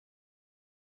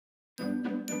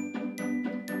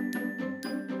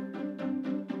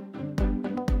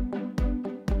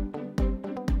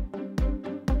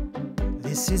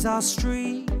This is our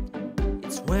street,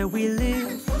 it's where we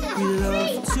live. We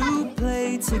love to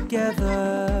play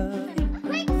together.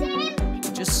 Quick, Tim!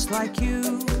 Just like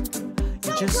you,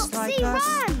 you're just Topsy, like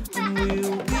us, run! and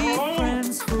we'll be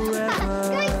friends forever.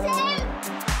 Go, Tim!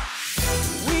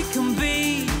 We can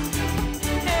be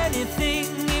anything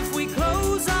if we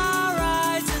close our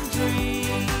eyes and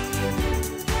dream.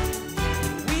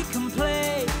 We can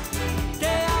play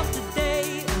day after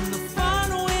day, and the fun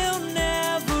will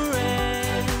never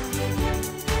end.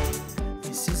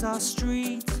 This is our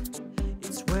street,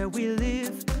 it's where we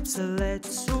live, so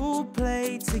let's all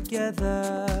play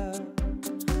together.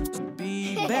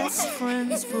 Be best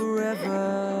friends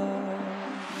forever.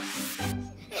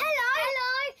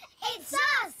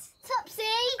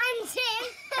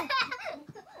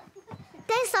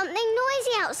 There's something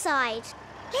noisy outside.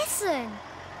 Listen.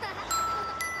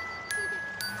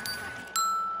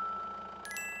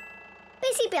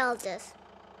 Busy builders.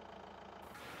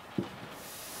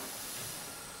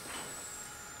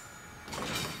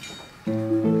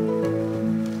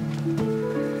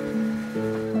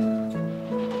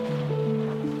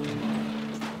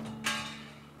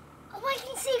 Oh, I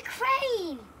can see a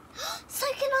crane. So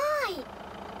can I.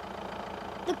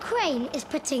 The crane is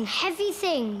putting heavy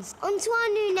things onto our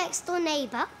new next-door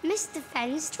neighbour, Mr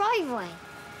Fen's driveway.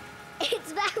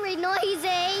 It's very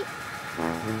noisy.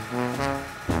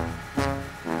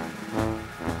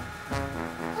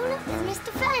 Oh, look, there's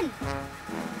Mr Fen.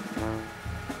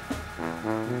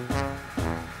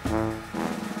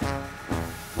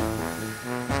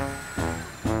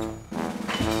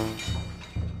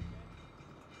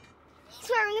 He's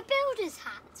wearing a builder's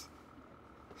hat.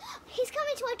 He's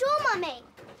coming to our door, Mummy.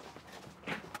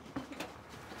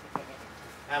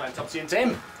 Hello, Topsy and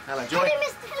Tim. Hello, Joy. Hello,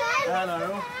 Mr Fen. Hello.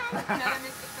 Hello,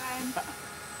 Mr Fen.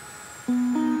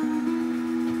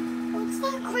 What's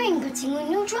that crane putting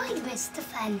on your drive, Mr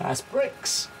Fen? That's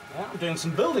bricks. Yeah, I'm doing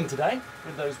some building today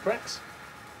with those bricks.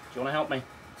 Do you want to help me?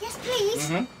 Yes, please.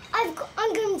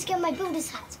 I'm going to get my builder's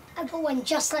hat. I've got one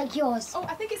just like yours. Oh,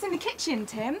 I think it's in the kitchen,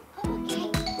 Tim. Oh, okay.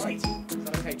 Great. Is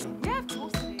that okay, John? Yeah, of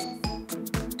course it is.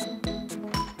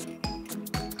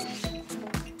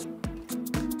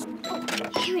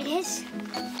 Here it is.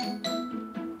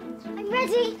 I'm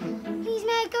ready. Please,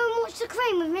 may I go and watch the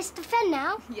crane with Mr Fen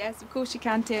now? Yes, of course you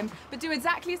can, Tim. But do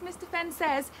exactly as Mr Fen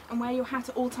says and wear your hat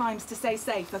at all times to stay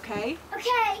safe, OK?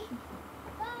 Okay.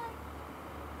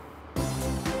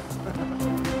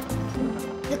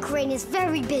 The crane is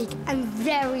very big and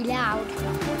very loud.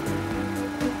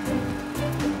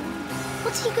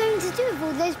 What are you going to do with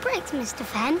all those bricks, Mr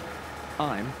Fen?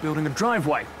 I'm building a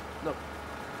driveway. Look.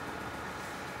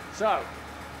 So,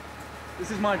 this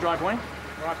is my driveway,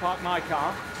 where I park my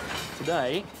car.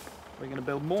 Today, we're going to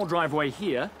build more driveway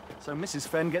here, so Mrs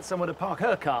Fen gets somewhere to park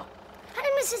her car. Hello,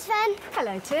 Mrs Fen.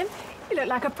 Hello, Tim. You look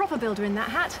like a proper builder in that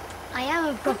hat. I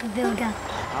am a proper builder.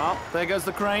 Oh, there goes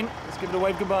the crane. Let's give it a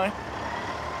wave goodbye.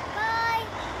 Bye.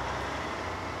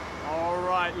 All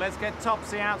right, let's get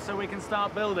Topsy out so we can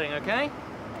start building, OK?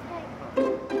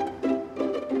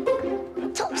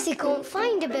 Topsy can't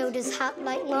find a builder's hat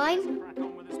like mine,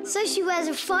 so she wears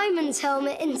a fireman's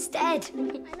helmet instead.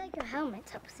 I like your helmet,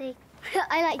 Topsy.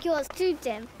 I like yours too,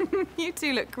 Tim. You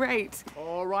two look great.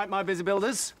 All right, my busy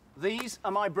builders. These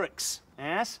are my bricks,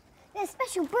 yes? They're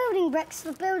special building bricks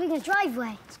for building a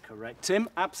driveway. That's correct, Tim.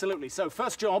 Absolutely. So,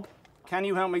 first job, can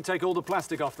you help me take all the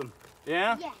plastic off them?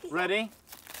 Yeah? Yes. Ready?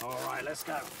 All right, let's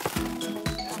go.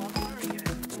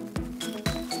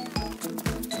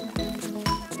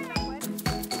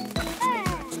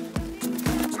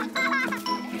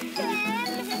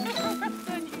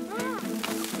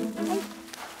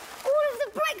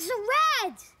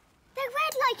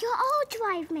 Like your old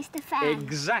drive, Mr Fen.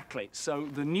 Exactly. So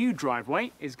the new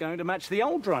driveway is going to match the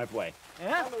old driveway.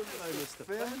 Yeah? Hello, Mr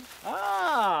Fen.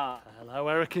 Ah, hello,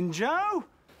 Eric and Joe.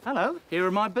 Hello, here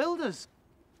are my builders.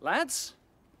 Lads,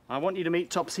 I want you to meet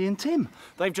Topsy and Tim.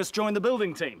 They've just joined the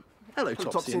building team. Hello,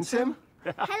 Topsy and Tim.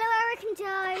 Hello, Eric and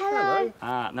Joe. Hello.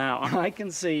 Now, I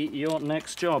can see your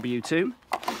next job, you two.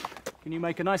 Can you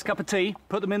make a nice cup of tea,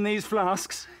 put them in these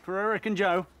flasks for Eric and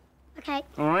Joe? Okay.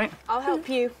 All right? I'll help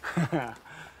you.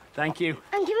 Thank you.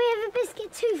 And can we have a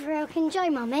biscuit too for Eric and Joe,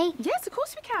 Mummy? Yes, of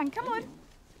course we can. Come on. See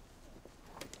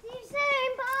you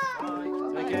soon,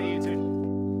 bye. Take care, you two.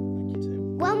 Thank you,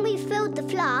 Tim. When we filled the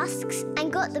flasks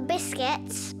and got the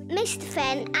biscuits, Mr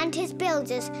Fen and his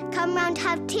builders come round to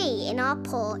have tea in our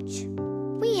porch.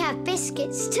 We have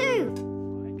biscuits too.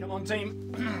 Right, come on,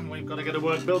 team. We've got to get to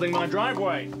work building my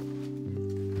driveway.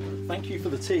 thank you for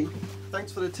the tea.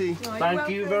 Thanks for the tea. Oh, Thank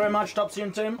you very much, Topsy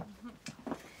and Tim.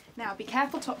 Now, be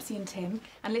careful, Topsy and Tim,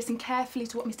 and listen carefully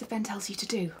to what Mr Fen tells you to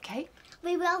do, OK?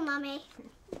 We will, Mummy.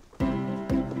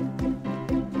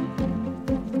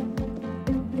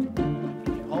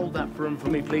 Hold that broom for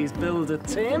me, please, Builder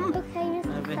Tim. Okay,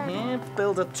 Mr. Over Fen. here.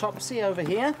 Builder Topsy over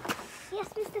here. Yes,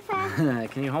 Mr. Fen.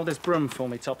 Can you hold this broom for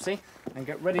me, Topsy? And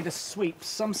get ready to sweep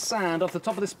some sand off the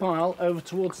top of this pile over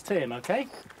towards Tim, OK?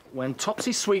 When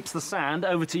Topsy sweeps the sand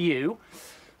over to you,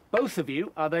 both of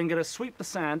you are then going to sweep the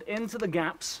sand into the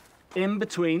gaps in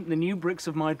between the new bricks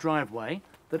of my driveway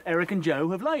that Eric and Joe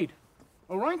have laid.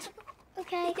 All right?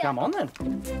 Okay. Come on, then.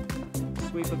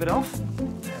 Sweep a bit off.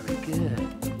 Very good.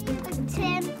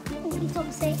 Tim. Okay,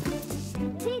 Topsy.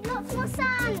 We need lots more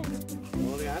sand.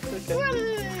 Well, yeah, that's okay.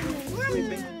 Vroom,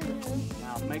 Sweeping.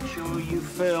 Now, make sure you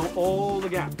fill all the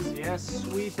gaps. Yes,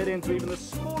 sweep it into even the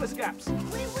smallest gaps. We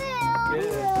will. Good.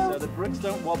 So the bricks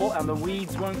don't wobble and the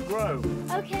weeds won't grow.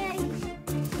 Okay.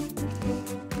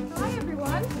 Hi,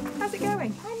 everyone. How's it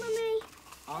going? Hi, Mummy.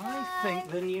 I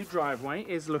think the new driveway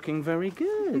is looking very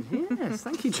good. Yes,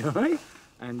 thank you, Joy.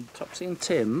 And Topsy and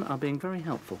Tim are being very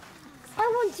helpful. I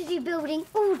want to do building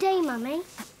all day, Mummy.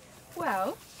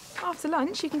 Well, after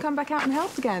lunch, you can come back out and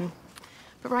help again.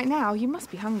 But right now, you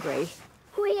must be hungry.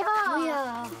 We are. We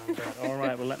are. All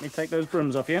right, well, let me take those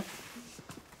brooms off you.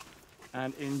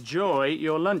 And enjoy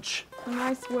your lunch.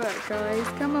 Nice work, guys.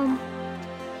 Come on.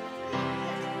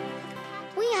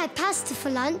 We had pasta for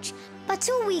lunch, but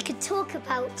all we could talk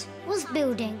about was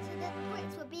building. So that the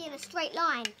bricks would be in a straight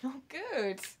line. Oh,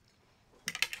 good.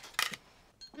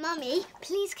 Mummy,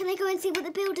 please can I go and see what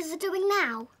the builders are doing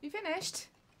now? You finished?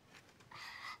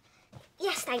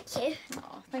 Yes, thank you.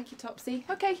 Oh, thank you, Topsy.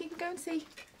 OK, you can go and see.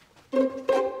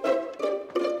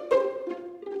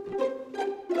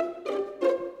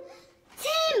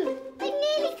 Tim! They've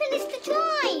nearly finished the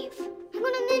drive. I'm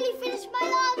going to nearly finish my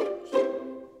lunch.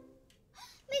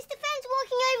 Mr Fen's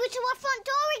walking over to our front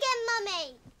door again, Mummy.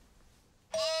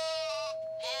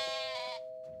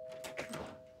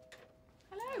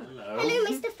 Hello. Hello,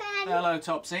 Mr Fen. Hello,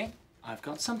 Topsy. I've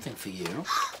got something for you.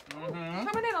 Come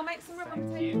on in, I'll make some room on the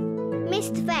Thank table. you.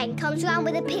 Mr Fen comes round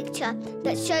with a picture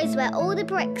that shows where all the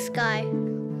bricks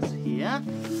go. It's here.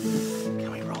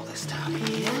 Can we roll this down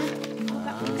here?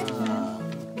 Okay.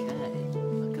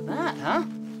 Look at that, huh?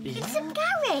 It's a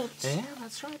garage. Yeah,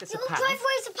 that's right. It's The a old pattern.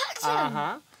 driveway's a pattern.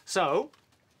 Uh-huh. So,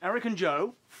 Eric and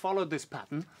Joe followed this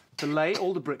pattern to lay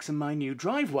all the bricks in my new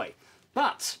driveway.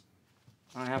 But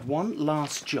I have one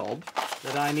last job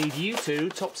that I need you two,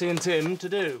 Topsy and Tim, to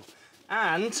do.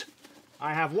 And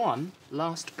I have one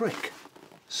last brick.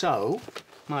 So,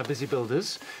 my busy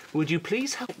builders, would you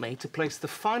please help me to place the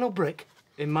final brick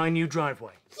in my new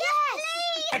driveway? Yes,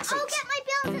 please. Excellent. I'll get my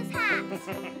builder's hat.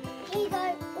 Here you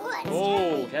go. Oh, that's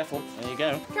Oh, heavy. careful. There you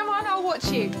go. Come on, I'll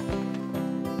watch you.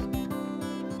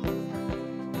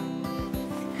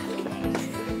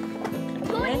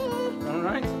 All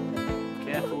right.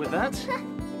 Careful with that.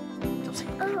 Topsy.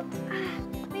 Oh,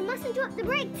 we mustn't drop the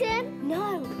brick, Tim.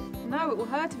 No. No, it will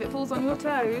hurt if it falls on your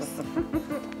toes.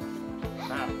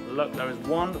 Now, look, there is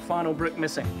one final brick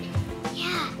missing.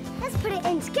 Yeah. Let's put it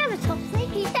in together, Topsy.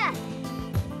 Yeah.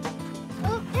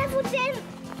 Oh, careful, Tim.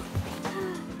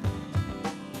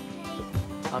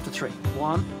 After 3.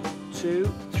 1, 2,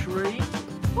 3.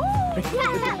 Pat, pat,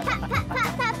 pat, pat,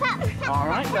 pat, pat, pat. All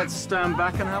right, let's stand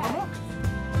back and have a look.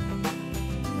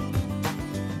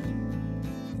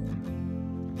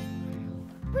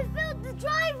 We've built the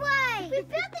driveway. We've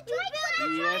built the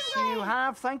driveway. Yes, you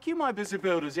have. Thank you, my busy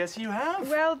builders. Yes, you have.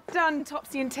 Well done,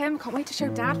 Topsy and Tim. Can't wait to show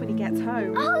Dad when he gets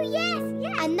home. Oh, yes,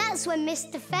 yes. And that's when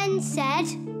Mr Fen said,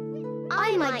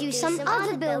 I might do some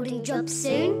other building jobs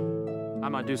soon. I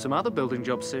might do some other building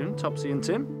jobs soon, Topsy and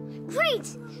Tim. Great.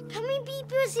 Can we be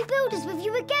busy builders with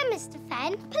you again, Mr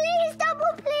Fen? Please, double,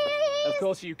 please. Of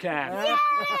course you can. Yay!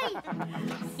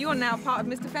 You're now part of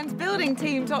Mr Fen's building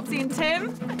team, Topsy and Tim.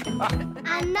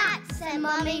 And that, said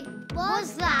Mummy,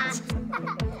 was that.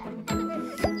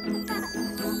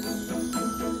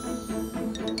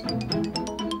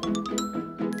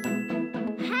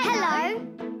 Hello.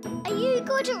 Are you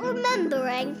good at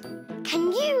remembering?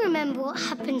 Can you remember what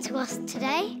happened to us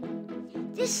today?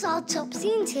 This is our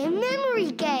Topsy and Tim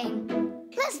memory game.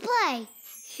 Let's play.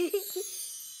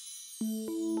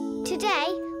 Today,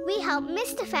 we helped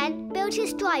Mr Fen build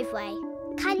his driveway.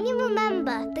 Can you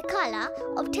remember the colour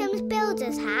of Tim's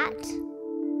builder's hat?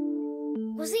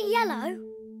 Was it yellow?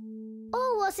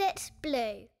 Or was it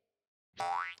blue?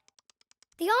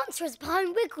 The answer is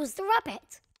behind Wiggles the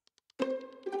rabbit.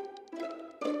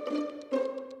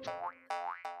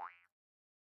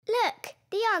 Look,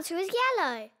 the answer is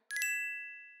yellow.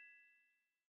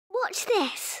 Watch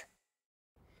this.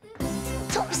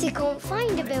 Topsy can't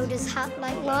find a builder's hat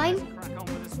like mine,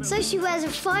 so she wears a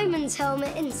fireman's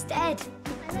helmet instead.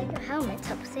 I like your helmet,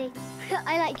 Topsy.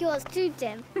 I like yours too,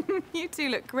 Tim. You two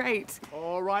look great.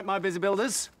 All right, my busy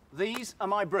builders. These are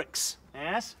my bricks.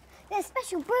 Yes? They're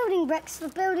special building bricks for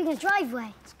building a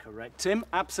driveway. That's correct, Tim.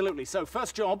 Absolutely. So,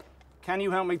 first job, can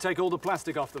you help me take all the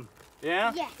plastic off them?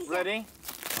 Yeah? Yes. Ready?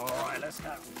 All right, let's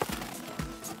go.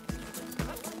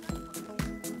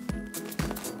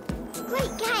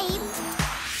 Great game.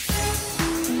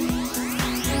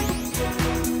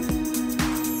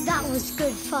 That was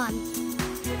good fun.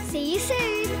 See you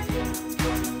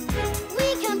soon.